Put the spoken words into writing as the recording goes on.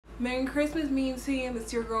Merry Christmas, mean team.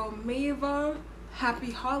 It's your girl MAEVUIM.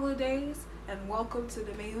 Happy holidays and welcome to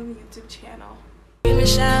the MAEVUIM YouTube channel.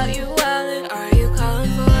 Shout you wildin', are you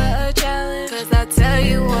calling for a challenge? Cause I'll tell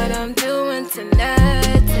you what I'm doing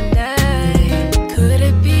tonight. Could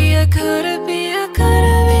it be us?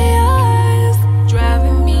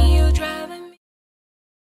 Driving me, you driving me.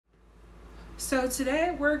 So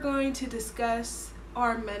today we're going to discuss,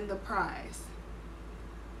 are men the prize?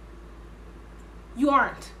 You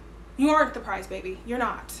aren't the prize, baby. You're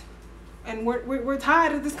not. And we're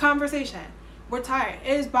tired of this conversation. We're tired.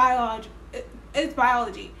 It is biology. It's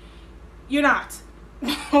biology. You're not.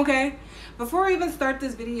 Okay? Before we even start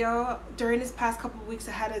this video, during this past couple of weeks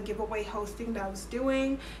I had a giveaway hosting that I was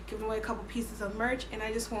doing, giving away a couple pieces of merch, and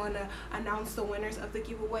I just want to announce the winners of the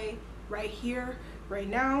giveaway right here, right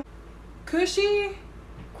now. Cushy,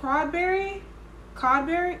 Codhurry,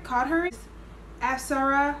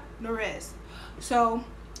 Afsara Norris. So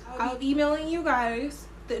I'll be emailing you guys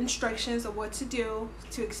the instructions of what to do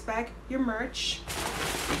to expect your merch.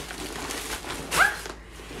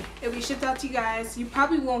 It'll be shipped out to you guys. You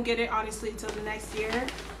probably won't get it honestly until the next year,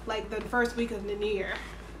 like the first week of the new year.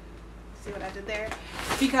 See what I did there?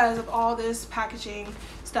 Because of all this packaging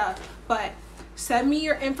stuff. But send me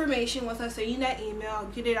your information once I send you that email. I'll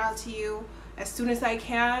get it out to you as soon as I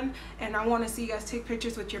can, and I want to see you guys take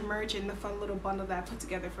pictures with your merch and the fun little bundle that I put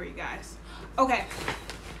together for you guys. Okay,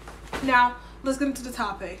 now let's get into the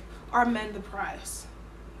topic. Are men the prize?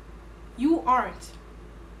 You aren't.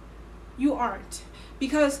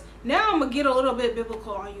 Because now I'm gonna get a little bit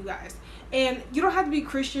biblical on you guys, and you don't have to be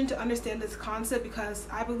Christian to understand this concept, because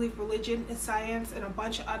I believe religion and science and a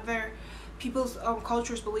bunch of other people's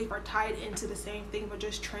cultures' belief are tied into the same thing but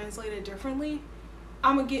just translated differently.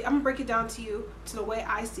 I'm gonna break it down to you to the way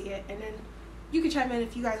I see it, and then you can chime in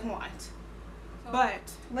if you guys want. But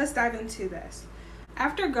let's dive into this.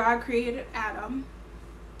 After God created Adam,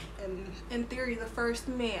 and in theory the first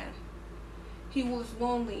man, he was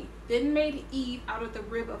lonely, then made Eve out of the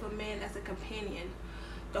rib of a man as a companion.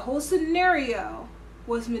 The whole scenario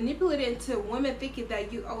was manipulated into women thinking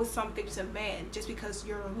that you owe something to man just because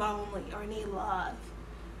you're lonely or need love.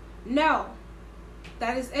 No,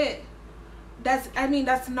 that is it.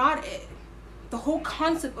 That's not it. The whole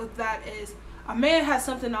concept of that is a man has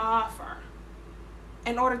something to offer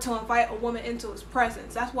in order to invite a woman into his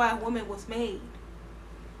presence. That's why a woman was made.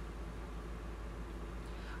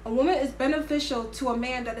 A woman is beneficial to a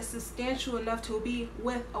man that is substantial enough to be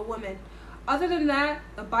with a woman. Other than that,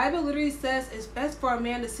 the Bible literally says it's best for a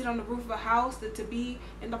man to sit on the roof of a house than to be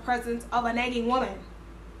in the presence of a nagging woman.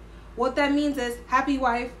 What that means is happy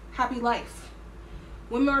wife, happy life.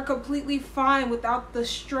 Women are completely fine without the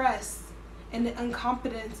stress and the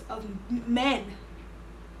incompetence of men.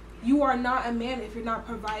 You are not a man if you're not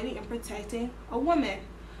providing and protecting a woman.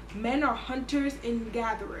 Men are hunters and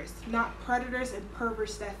gatherers, not predators and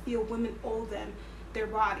perverts that feel women owe them their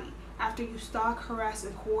body after you stalk, harass,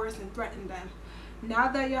 and coerce and threaten them. Now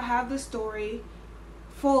that you have the story,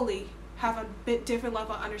 fully have a bit different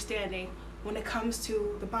level of understanding when it comes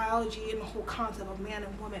to the biology and the whole concept of man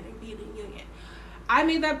and woman and being in union. I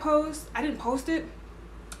made that post. I didn't post it,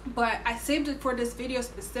 but I saved it for this video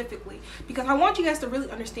specifically because I want you guys to really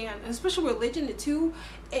understand, and especially religion too,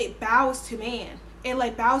 it bows to man. It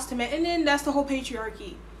like bows to men, and then that's the whole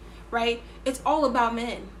patriarchy, right? It's all about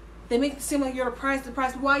men. They make it seem like you're the prize.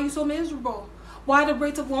 Why are you so miserable? Why are the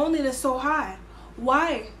rates of loneliness so high?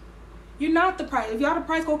 Why? You're not the prize. If you're the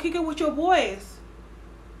prize, go kick it with your boys.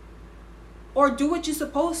 Or do what you're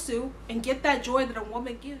supposed to and get that joy that a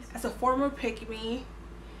woman gives. As a former pick-me,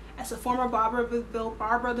 as a former Barbara the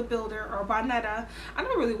Builder or Bonetta, I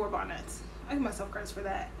never really wore bonnets. I give myself credit for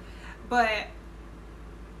that. But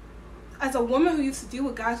as a woman who used to deal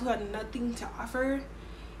with guys who had nothing to offer,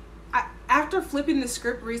 after flipping the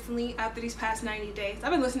script recently, after these past 90 days,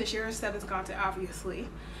 I've been listening to Sharon Stebbins' content, obviously.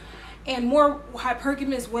 And more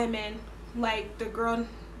hypergamous women, like the girl,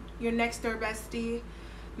 your next door bestie,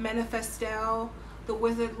 Manifestel, the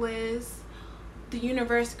Wizard Liz, the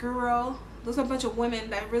Universe Girl. Those are a bunch of women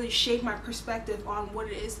that really shape my perspective on what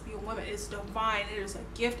it is to be a woman. It's divine. It is a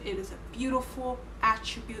gift. It is a beautiful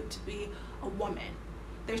attribute to be a woman.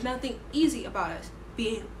 There's nothing easy about us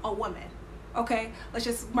being a woman. Okay, let's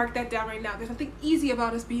just mark that down right now. There's nothing easy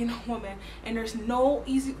about us being a woman, and there is no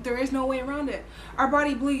way around it. Our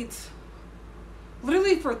body bleeds.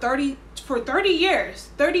 Literally for 32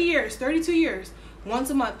 years, once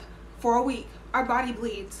a month, for a week, our body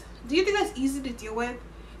bleeds. Do you think that's easy to deal with?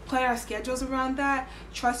 Plan our schedules around that,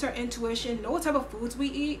 trust our intuition, know what type of foods we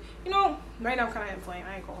eat. You know, right now I'm kind of inflamed,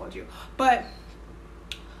 I ain't gonna hold you. But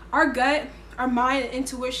our gut, our mind, and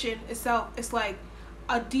intuition itself is like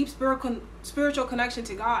a deep spiritual connection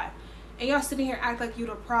to God, and y'all sitting here act like you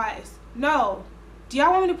the prize. No. Do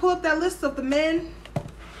y'all want me to pull up that list of the men,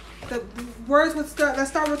 the words that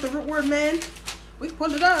start with the root word men? We can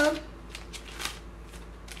pull it up.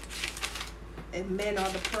 And men are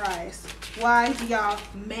the prize. Why do y'all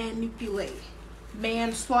manipulate,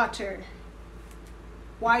 manslaughter?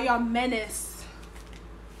 Why y'all menace?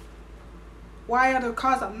 Why are the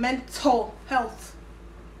cause of mental health?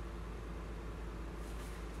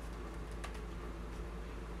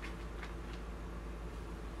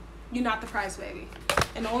 You're not the prize, baby.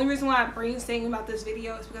 And the only reason why I'm saying about this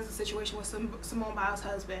video is because of the situation with Simone Biles'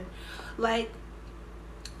 husband. Like,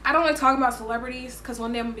 I don't like talking about celebrities because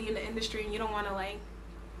one day I'm gonna be in the industry and you don't want to, like,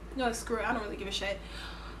 you know, screw it. I don't really give a shit.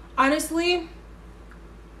 Honestly,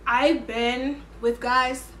 I've been with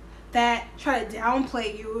guys that try to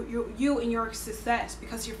downplay you and your success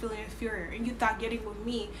because you're feeling inferior, and you thought getting with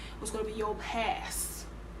me was gonna be your pass.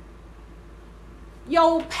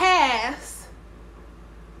 Your pass.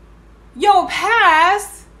 Your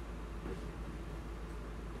pass.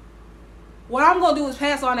 What I'm gonna do is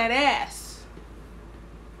pass on that ass.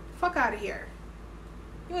 Fuck out of here.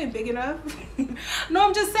 You ain't big enough. No,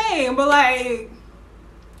 I'm just saying, but like,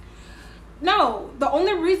 no, the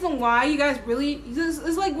only reason why you guys really,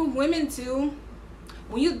 it's like with women too,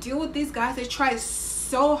 when you deal with these guys, they try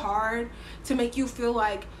so hard to make you feel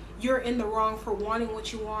like you're in the wrong for wanting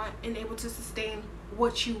what you want and able to sustain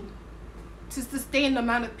the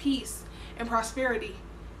amount of peace and prosperity.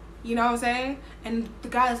 You know what I'm saying? And the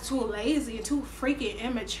guy's too lazy and too freaking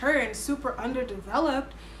immature and super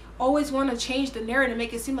underdeveloped. Always want to change the narrative,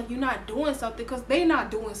 make it seem like you're not doing something because they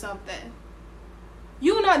not doing something.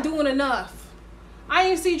 You not doing enough. I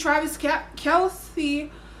ain't see Travis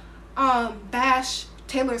Kelce bash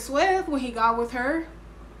Taylor Swift when he got with her.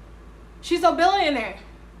 She's a billionaire.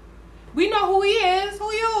 We know who he is.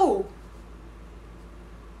 Who you?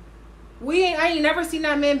 I ain't never seen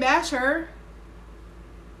that man bash her.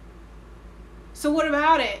 So what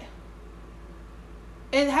about it?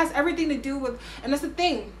 It has everything to do with, and that's the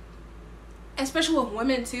thing, especially with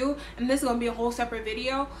women too, and this is going to be a whole separate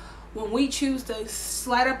video, when we choose to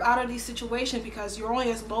slide up out of these situations because you're only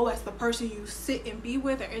as low as the person you sit and be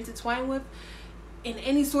with or intertwine with in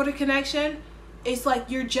any sort of connection, it's like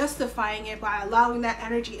you're justifying it by allowing that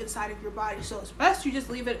energy inside of your body. So it's best you just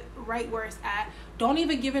leave it right where it's at. Don't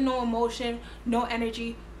even give it no emotion, no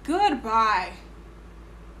energy. Goodbye.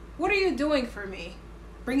 What are you doing for me?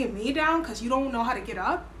 Bringing me down because you don't know how to get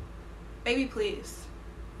up? Baby, please.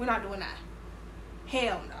 We're not doing that.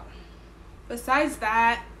 Hell no. Besides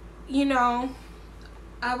that, you know,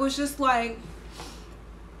 I was just like,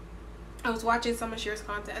 I was watching some of Cher's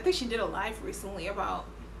content. I think she did a live recently about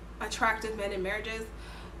attractive men in marriages.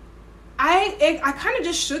 I kind of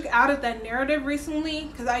just shook out of that narrative recently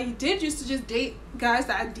because I did used to just date guys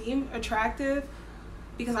that I deem attractive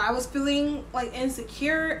because I was feeling like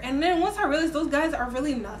insecure, and then once I realized those guys are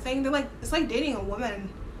really nothing, they're like, it's like dating a woman.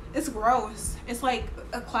 It's gross. It's like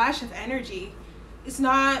a clash of energy. It's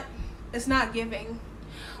not giving.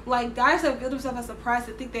 Like, guys that feel themselves as surprised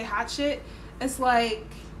to think they hot shit, it's like,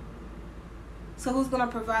 so who's gonna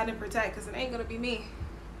provide and protect? Because it ain't gonna be me.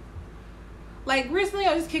 Like, recently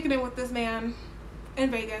I was kicking it with this man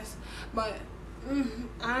in Vegas, but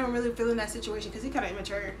I don't really feel in that situation because he kind of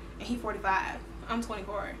immature and he 45. I'm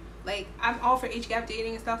 24. Like, I'm all for age gap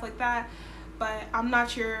dating and stuff like that, but I'm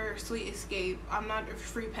not your sweet escape. I'm not a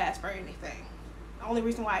free pass for anything. The only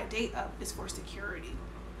reason why I date up is for security.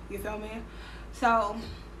 You feel me? So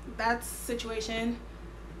that situation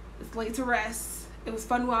is laid to rest. It was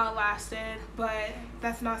fun while it lasted, but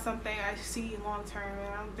that's not something I see long term,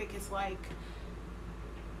 and I don't think it's like,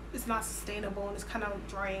 it's not sustainable, and it's kind of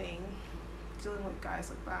draining dealing with guys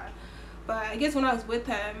like that. But I guess when I was with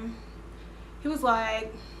him, he was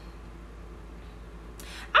like,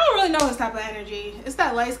 I don't really know his type of energy. It's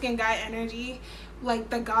that light-skinned guy energy,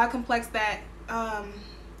 like the God complex that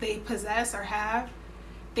they possess or have,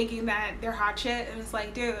 thinking that they're hot shit. And it's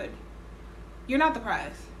like, dude, you're not the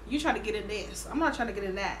prize. You try to get in this. I'm not trying to get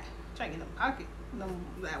in that. I'm trying to get in the pocket,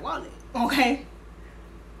 that wallet, okay?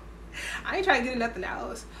 I ain't trying to get in nothing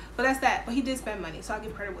else. But that's that. But he did spend money, so I'll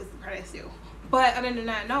give credit with credit's due. But other than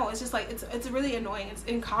that, no, it's just like, it's really annoying. It's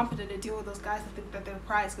incompetent to deal with those guys that think that they're the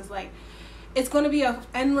prize, because like, it's going to be an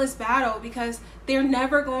endless battle because they're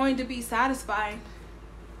never going to be satisfied.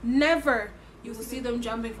 Never. You will see them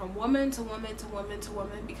jumping from woman to woman to woman to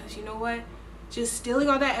woman because, you know what? Just stealing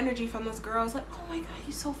all that energy from those girls. Like, oh my God,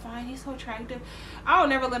 he's so fine. He's so attractive. I'll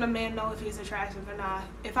never let a man know if he's attractive or not.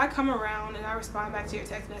 If I come around and I respond back to your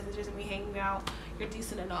text messages and we hanging out, you're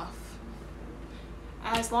decent enough.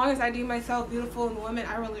 As long as I deem myself beautiful in women,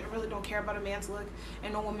 I really don't care about a man's look,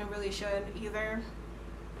 and no woman really should either.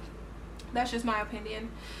 That's just my opinion.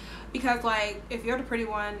 Because like, if you're the pretty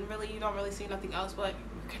one, really you don't really see nothing else but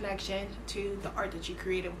connection to the art that you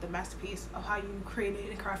created with the masterpiece of how you created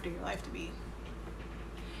and crafted your life to be.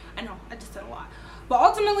 I know, I just said a lot. But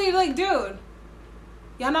ultimately, like, dude,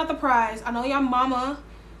 y'all not the prize. I know y'all mama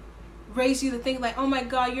raised you to think like, oh my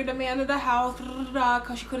god, you're the man of the house,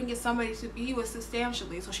 because she couldn't get somebody to be with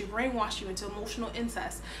substantially. So she brainwashed you into emotional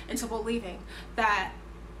incest, into believing that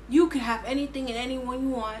you can have anything and anyone you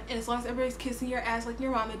want, and as long as everybody's kissing your ass like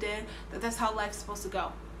your mama did, that's how life's supposed to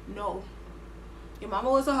go. No. Your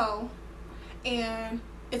mama was a hoe, and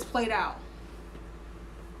it's played out.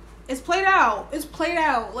 It's played out. It's played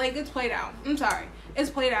out. Like, it's played out. I'm sorry. It's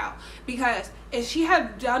played out. Because if she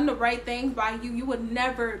had done the right things by you, you would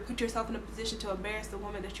never put yourself in a position to embarrass the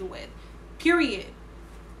woman that you're with. Period.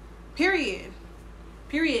 Period.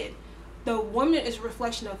 Period. The woman is a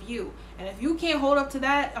reflection of you. And if you can't hold up to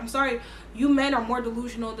that, I'm sorry, you men are more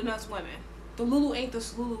delusional than us women. The Lulu ain't the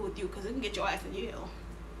Slulu with you, because it can get your ass in jail.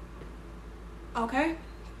 Okay?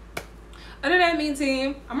 Other than that, mean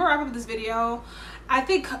team, I'm going to wrap up this video. I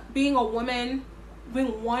think being a woman,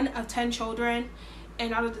 being one of 10 children,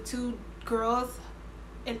 and out of the 2 girls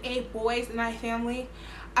and 8 boys in my family,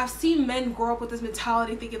 I've seen men grow up with this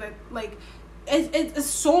mentality thinking that, like, it's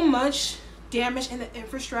so much damage in the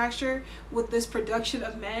infrastructure with this production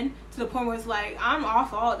of men, to the point where it's like, I'm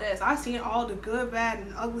off all this. I've seen all the good, bad,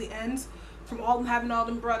 and ugly ends from all them having all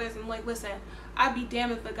them brothers. And like, listen, I'd be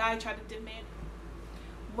damned if the guy tried to demand,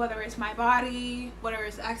 whether it's my body, whether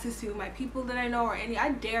it's access to my people that I know, or I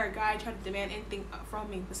dare a guy try to demand anything from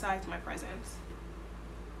me besides my presence.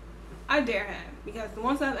 I dare him, because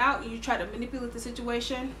once I'm out, you try to manipulate the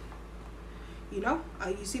situation. You know,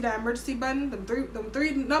 you see that emergency button, them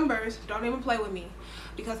three numbers, don't even play with me.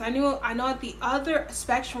 Because I know at the other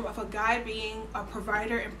spectrum of a guy being a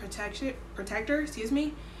provider and protector, excuse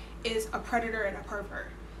me, is a predator and a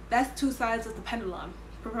pervert. That's 2 sides of the pendulum.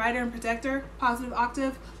 Provider and protector, positive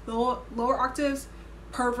octave, lower octaves,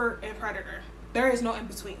 pervert and predator. There is no in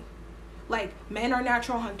between. Like, men are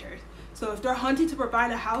natural hunters. So if they're hunting to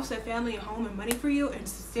provide a house and family and home and money for you and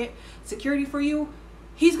security for you,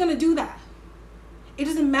 he's gonna do that. It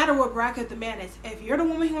doesn't matter what bracket the man is. If you're the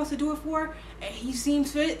woman he wants to do it for, and he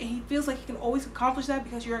seems fit, and he feels like he can always accomplish that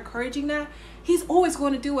because you're encouraging that, he's always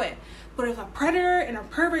going to do it. But if a predator and a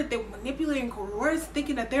pervert, they manipulate and coerce,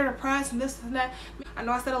 thinking that they're the prize and this and that. I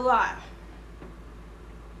know I said a lot,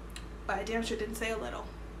 but I damn sure didn't say a little.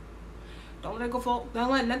 Don't let it go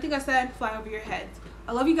don't let nothing I said fly over your heads.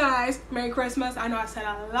 I love you guys. Merry Christmas. I know I said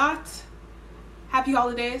a lot. Happy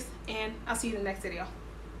holidays, and I'll see you in the next video.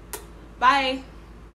 Bye.